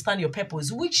you now understand your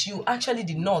purpose, which you actually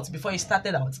did not before you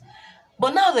started out.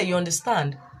 But now that you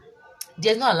understand,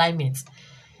 there's no alignment.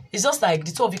 It's just like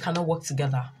the two of you cannot work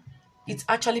together. It's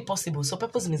actually possible. So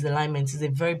purpose misalignment is a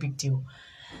very big deal.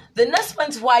 The next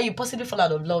point why you possibly fall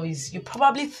out of love is you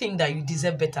probably think that you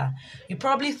deserve better. You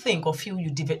probably think or feel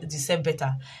you deserve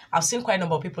better. I've seen quite a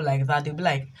number of people like that. They'll be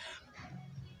like,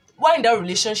 why in that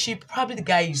relationship, probably the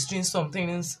guy is doing some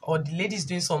things or the lady is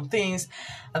doing some things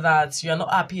that you're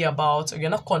not happy about or you're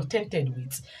not contented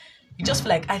with. You just feel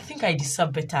like, I think I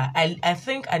deserve better. I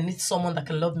think I need someone that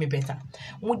can love me better.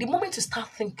 When the moment you start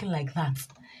thinking like that,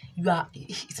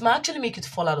 it might actually make you to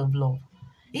fall out of love.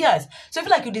 Yes. So you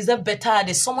feel like you deserve better.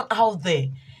 There's someone out there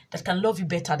that can love you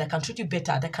better, that can treat you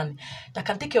better, that can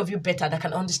take care of you better, that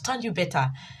can understand you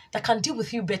better, that can deal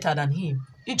with you better than him.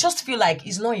 You just feel like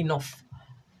it's not enough.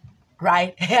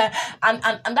 Right? and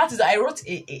that is, I wrote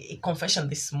a confession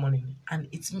this morning, and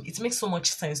it makes so much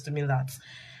sense to me that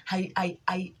I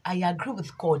agree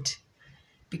with God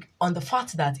on the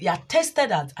fact that he attested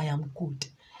that I am good.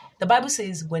 The Bible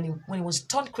says when he was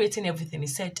done creating everything, he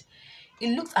said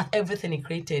he looked at everything he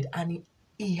created and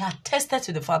he attested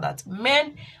to the fact that,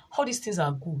 man, all these things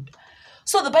are good.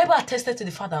 So the Bible attested to the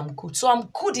fact that I'm good. So I'm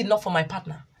good enough for my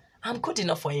partner. I'm good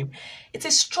enough for him. It's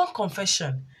a strong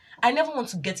confession. I never want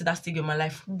to get to that stage of my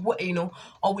life,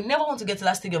 or we never want to get to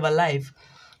that stage of our life.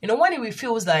 When it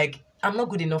feels like I'm not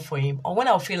good enough for him, or when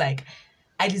I feel like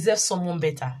I deserve someone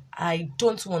better, I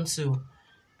don't want to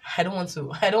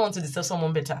deserve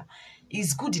someone better.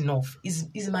 He's good enough.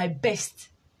 He's my best.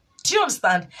 Do you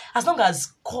understand? As long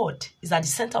as God is at the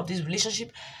center of this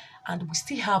relationship, and we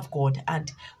still have God,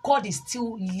 and God is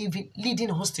still leading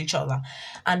us to each other,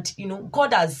 and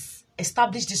God has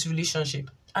established this relationship,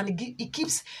 and he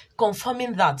keeps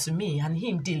confirming that to me and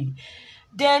him daily,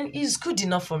 then he's good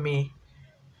enough for me.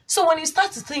 So when you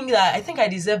start to think that I think I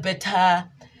deserve better,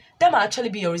 that might actually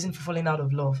be your reason for falling out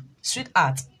of love,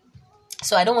 sweetheart.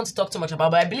 So I don't want to talk too much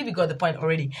about, but I believe you got the point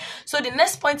already. So the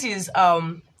next point is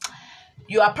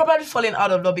you are probably falling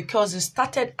out of love because you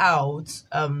started out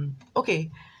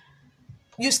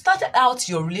you started out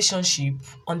your relationship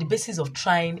on the basis of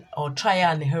trying or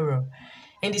trial and error,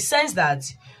 in the sense that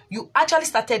you actually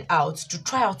started out to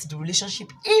try out the relationship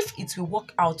if it will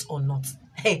work out or not.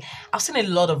 Hey, I've seen a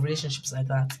lot of relationships like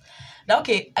that. Now,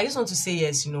 okay, I just want to say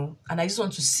yes, and I just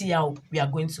want to see how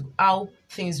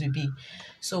things will be.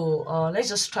 So let's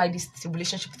just try this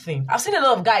relationship thing. I've seen a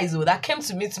lot of guys that came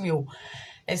to meet me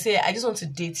and say, I just want to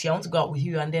date you, I want to go out with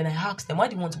you. And then I asked them, why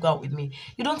do you want to go out with me?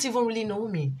 You don't even really know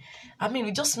me. I mean,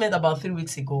 we just met about 3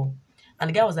 weeks ago. And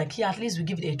the guy was like, yeah, at least we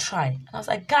give it a try. And I was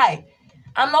like, guy,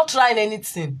 I'm not trying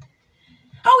anything.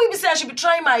 How will you say I should be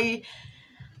trying I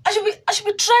should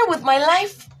be trying with my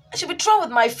life? I should be trying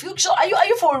with my future? Are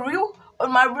you for real?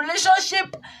 On my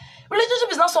relationship?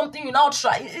 Relationship is not something you now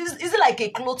try. Is it like a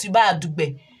clothes you buy at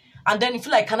Dugbe? And then you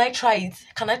feel like, can I try it?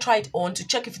 Can I try it on to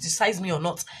check if it will size me or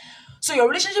not? So your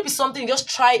relationship is something you just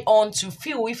try on to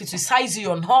feel if it will size you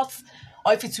or not,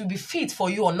 or if it will be fit for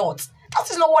you or not. That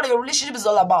is not what your relationship is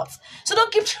all about. So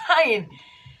don't keep trying.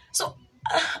 So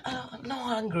I'm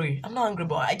not angry.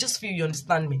 But I just feel you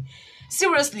understand me.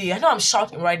 Seriously, I know I'm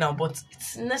shouting right now, but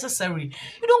it's necessary.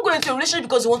 You don't go into a relationship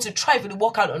because you want to try if it will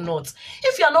work out or not.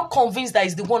 If you are not convinced that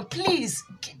it's the one, please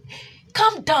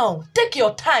calm down. Take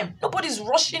your time. Nobody's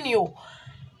rushing you.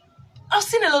 I've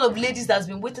seen a lot of ladies that's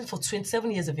been waiting for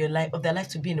 27 years of their life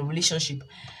to be in a relationship.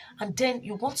 And then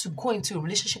you want to go into a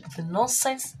relationship with the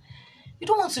nonsense. You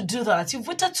don't want to do that. You've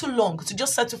waited too long to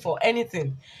just settle for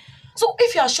anything. So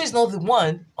if you are sure it's not the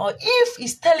one, or if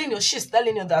he's telling you, she's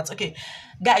telling you that, okay,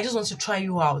 guy, I just want to try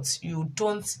you out. You're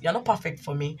not perfect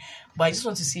for me, but I just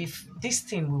want to see if this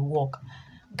thing will work.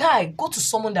 Guy, go to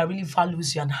someone that really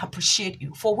values you and appreciate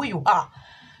you for who you are,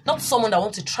 not someone that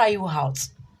wants to try you out.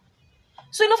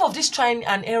 So enough of this try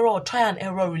and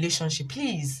error relationship,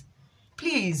 please.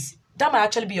 Please. That might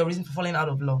actually be your reason for falling out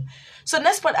of love. So the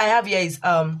next point I have here is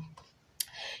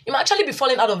you might actually be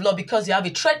falling out of love because you have a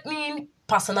threatening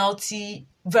personality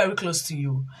very close to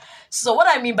you. So what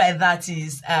I mean by that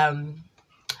is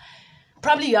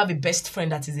probably you have a best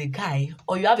friend that is a guy,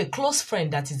 or you have a close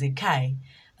friend that is a guy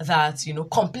that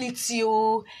completes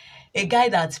you, a guy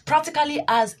that practically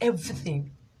has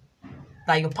everything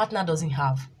that your partner doesn't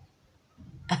have.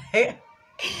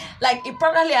 Like, you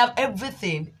practically have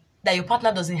everything that your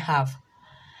partner doesn't have.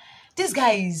 This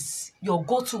guy is your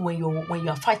go-to when you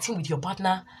are fighting with your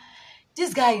partner.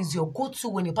 This guy is your go-to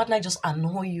when your partner just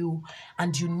annoy you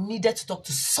and you needed to talk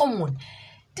to someone.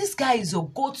 This guy is your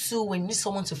go-to when you need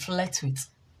someone to flirt with.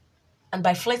 And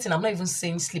by flirting, I'm not even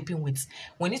saying sleeping with.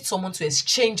 When you need someone to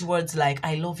exchange words like,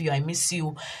 I love you, I miss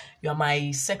you, you are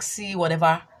my sexy,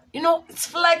 whatever. It's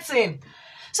flirting.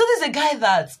 So this is a guy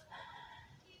that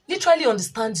literally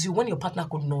understands you when your partner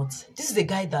could not. This is a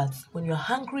guy that when you're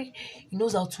hungry, he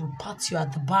knows how to pat you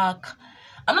at the back.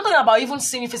 I'm not talking about even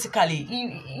seeing you physically.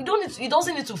 He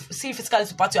doesn't need to see you physically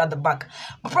to pat you at the back.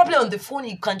 But probably on the phone,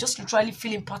 he can just literally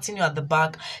feel him patting you at the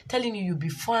back, telling you you'll be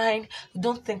fine. You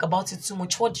don't think about it too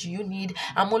much. What do you need?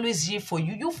 I'm always here for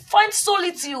you. You find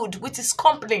solitude with his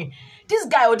company. This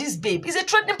guy or this babe is a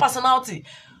threatening personality.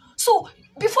 So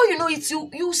before you know it,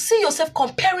 you see yourself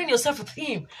comparing yourself with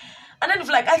him. And then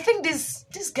you're like, I think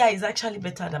this guy is actually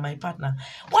better than my partner.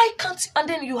 Why can't you? And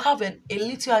then you have a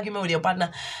little argument with your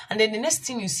partner. And then the next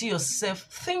thing you see yourself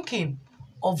thinking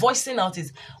or voicing out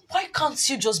is, why can't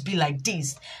you just be like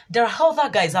this? There are other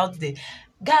guys out there.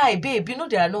 Guy, babe,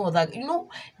 there are no other,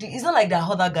 it's not like there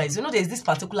are other guys. There's this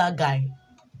particular guy.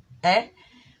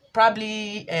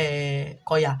 Probably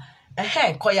Koya.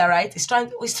 Koya, right? He's trying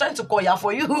to Koya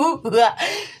for you.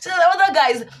 So the other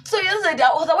guys, so you say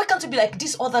why can't you be like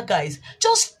these other guys?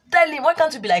 Just tell him, why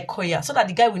can't you be like Koya? So that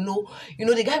the guy will know,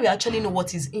 the guy will actually know what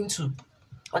he's into.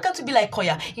 Why can't you be like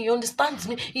Koya? He understands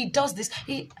me, he does this.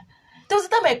 There was a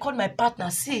time I called my partner,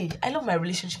 see, I love my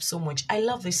relationship so much. I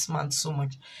love this man so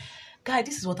much. Guy,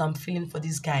 this is what I'm feeling for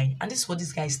this guy. And this is what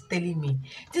this guy is telling me.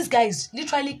 This guy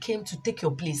literally came to take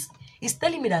your place. He's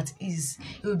telling me that he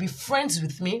will be friends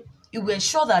with me. He will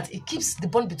ensure that it keeps the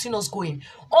bond between us going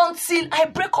until I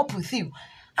break up with you.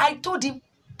 I told him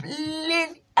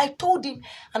plain.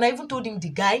 And I even told him the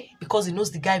guy, because he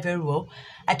knows the guy very well.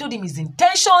 I told him his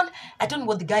intention. I told him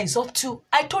what the guy is up to.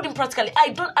 I told him practically, I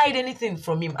don't hide anything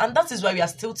from him. And that is why we are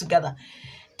still together.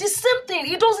 The same thing,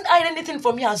 he doesn't hide anything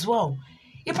from me as well.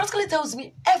 He practically tells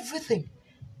me everything.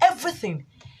 Everything.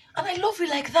 And I love you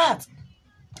like that.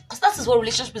 Because that is what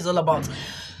relationship is all about.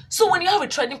 So when you have a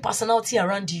threatening personality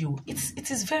around you, it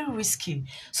is very risky.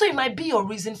 So it might be your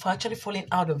reason for actually falling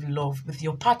out of love with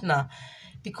your partner,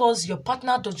 because your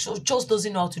partner just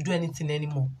doesn't know how to do anything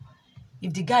anymore.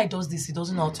 if the guy does this, he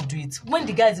doesn't know how to do it. When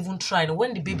the guy is even trying, or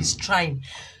when the baby's trying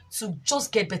to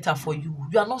just get better for you,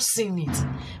 you are not seeing it,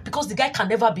 because the guy can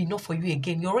never be enough for you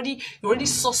again. You already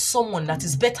saw someone that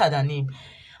is better than him,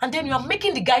 and then you are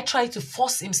making the guy try to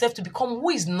force himself to become who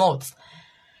he's not.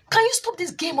 Can you stop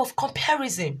this game of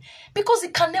comparison? Because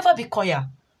it can never be Koya,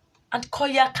 and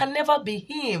Koya can never be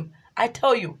him. I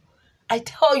tell you.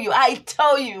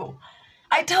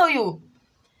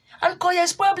 And Koya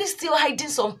is probably still hiding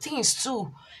some things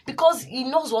too, because he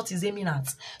knows what he's aiming at.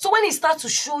 So when he starts to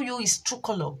show you his true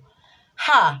color,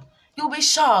 you'll be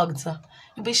shocked.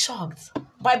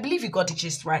 But I believe you got the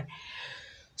gist, right?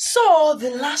 So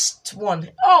the last one.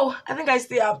 Oh, I think I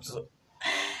still have to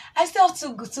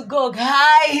go,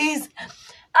 guys.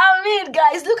 I mean,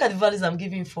 guys, look at the values I'm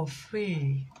giving for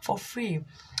free.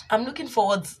 I'm looking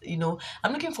forward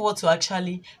to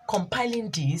actually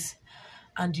compiling this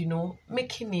and,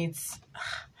 making it,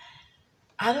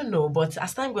 I don't know, but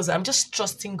as time goes, I'm just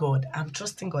trusting God.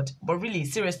 But really,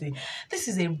 seriously, this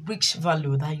is a rich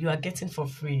value that you are getting for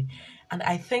free. And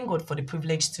I thank God for the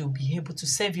privilege to be able to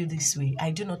serve you this way.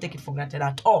 I do not take it for granted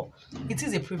at all. It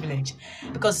is a privilege.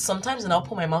 Because sometimes when I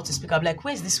open my mouth to speak, I'm like,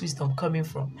 where is this wisdom coming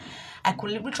from? I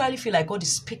could literally feel like God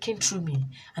is speaking through me.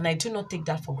 And I do not take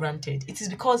that for granted. It is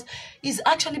because He's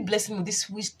actually blessing me with this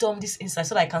wisdom, this insight,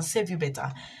 so that I can serve you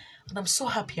better. And I'm so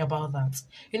happy about that.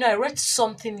 I read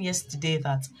something yesterday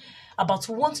that about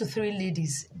 1 to 3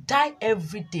 ladies die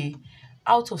every day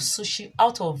out of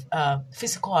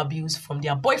physical abuse from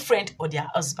their boyfriend or their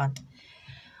husband.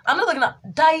 I'm not talking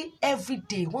about die every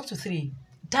day. 1 to 3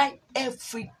 die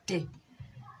every day.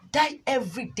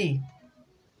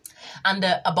 And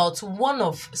about 1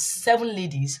 of 7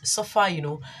 ladies suffer,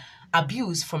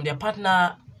 abuse from their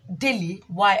partner daily,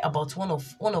 while about one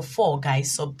of 4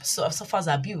 guys suffers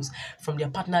abuse from their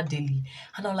partner daily.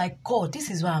 And I'm like, God, this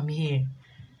is why I'm here.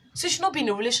 So you should not be in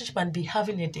a relationship and be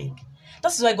having a headache.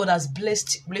 That is why God has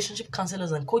blessed relationship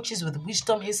counselors and coaches with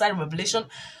wisdom, insight, revelation,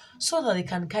 so that they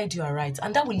can guide you aright.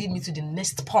 And that will lead me to the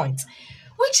next point,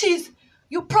 which is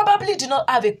you probably do not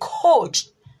have a coach.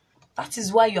 That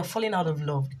is why you're falling out of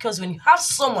love. Because when you have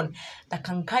someone that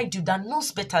can guide you, that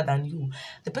knows better than you,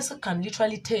 the person can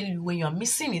literally tell you when you are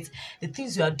missing it, the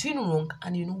things you are doing wrong,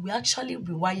 and we actually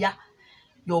rewire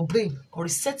your brain or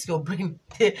reset your brain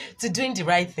to doing the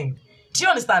right thing. Do you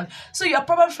understand? So you are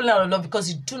probably falling out of love because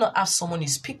you do not have someone you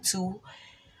speak to.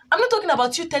 I'm not talking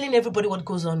about you telling everybody what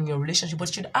goes on in your relationship, but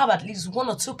you should have at least 1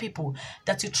 or 2 people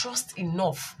that you trust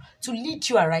enough to lead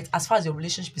you aright as far as your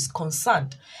relationship is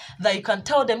concerned. That you can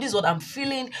tell them, this is what I'm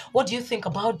feeling. What do you think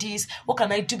about this? What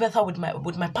can I do better with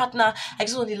my partner? I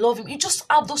just want to love him. You just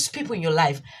have those people in your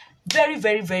life. Very,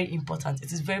 very, very important.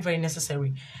 It is very, very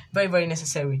necessary. Very, very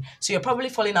necessary. So you're probably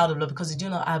falling out of love because you do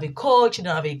not have a coach, you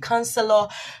don't have a counselor,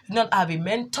 you don't have a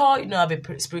mentor, you don't have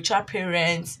a spiritual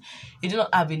parent, you do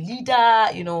not have a leader,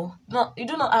 you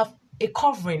do not have a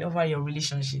covering over your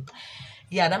relationship.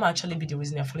 Yeah, that might actually be the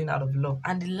reason you're falling out of love.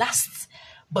 And the last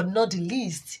but not the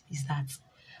least is that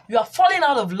you are falling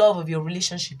out of love of your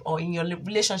relationship or in your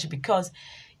relationship because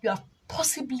you have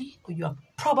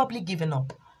probably given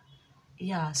up.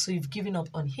 Yeah, so you've given up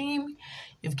on him,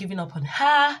 you've given up on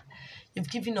her, you've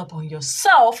given up on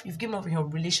yourself, you've given up on your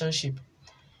relationship.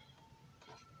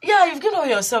 Yeah, you've given up on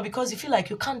yourself because you feel like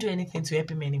you can't do anything to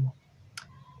help him anymore.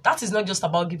 That is not just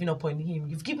about giving up on him.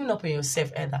 You've given up on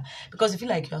yourself either because you feel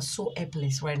like you're so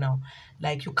helpless right now.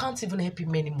 Like you can't even help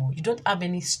him anymore. You don't have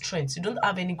any strength. You don't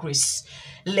have any grace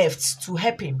left to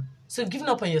help him. So you've given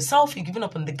up on yourself. You've given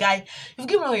up on the guy. You've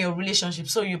given up on your relationship.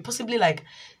 So you're possibly like,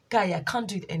 guy, I can't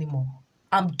do it anymore.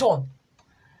 I'm done,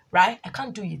 right? I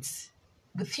can't do it.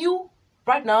 With you,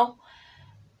 right now,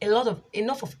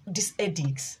 enough of these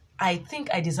headaches. I think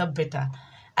I deserve better.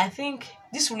 I think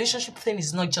this relationship thing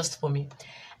is not just for me.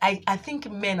 I think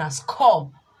men has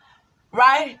come,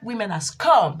 right? Women has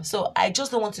come. So I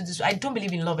just don't want to do this. I don't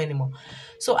believe in love anymore.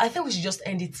 So I think we should just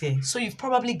end it here. So you've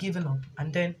probably given up.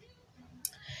 And then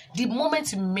the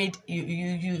moment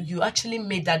you actually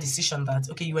made that decision that,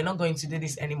 okay, you were not going to do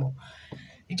this anymore.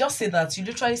 You just say that you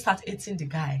literally start hating the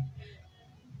guy.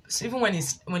 So even when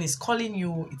he's calling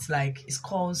you, it's like his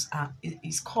calls are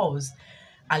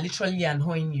literally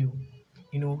annoying you.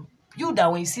 You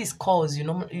that when you see his calls,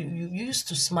 you used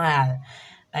to smile.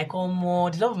 Like, oh,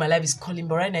 more, the love of my life is calling,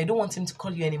 but right now I don't want him to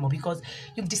call you anymore because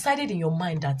you've decided in your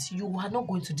mind that you are not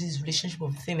going to do this relationship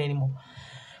of thing anymore.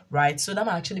 Right? So that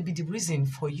might actually be the reason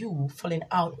for you falling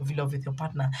out of love with your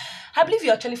partner. I believe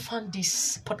you actually found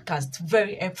this podcast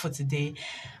very helpful today.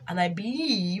 And I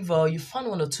believe you found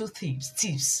 1 or 2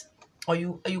 tips. Or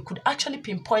you could actually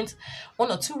pinpoint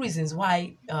 1 or 2 reasons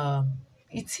why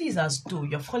it is as though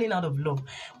you're falling out of love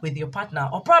with your partner,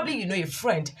 or probably you know a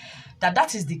friend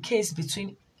that is the case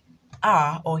between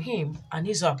her or him and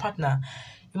his or her partner,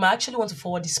 you might actually want to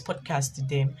forward this podcast to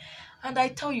them. And I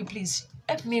tell you, please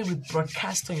help me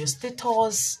rebroadcast on your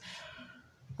status,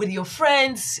 with your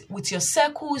friends, with your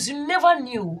circles. You never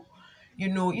knew. You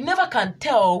know, you never can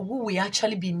tell who will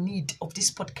actually be in need of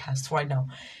this podcast right now.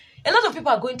 A lot of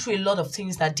people are going through a lot of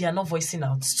things that they are not voicing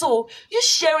out. So you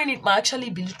sharing it might actually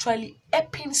be literally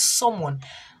helping someone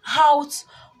out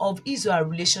of his or her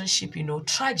relationship, you know,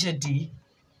 tragedy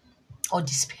or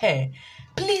despair.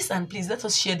 Please and please let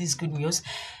us share this good news.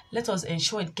 Let us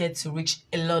ensure it gets to reach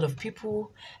a lot of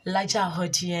people, larger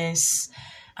audience.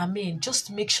 I mean,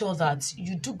 just make sure that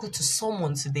you do good to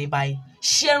someone today by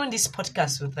sharing this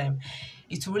podcast with them.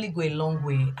 It will really go a long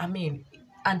way. I mean,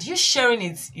 and you sharing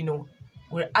it, you know,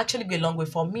 will actually go a long way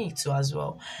for me too as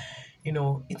well. You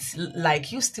know, it's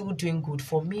like you still doing good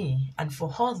for me and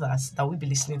for others that will be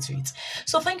listening to it.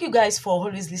 So thank you guys for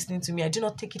always listening to me. I do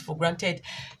not take it for granted.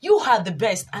 You are the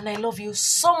best and I love you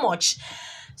so much.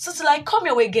 So till I come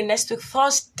your way again next week,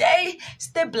 Thursday,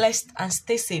 stay blessed and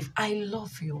stay safe. I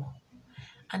love you.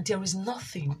 And there is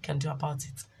nothing you can do about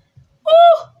it.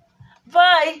 Oh,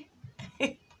 bye.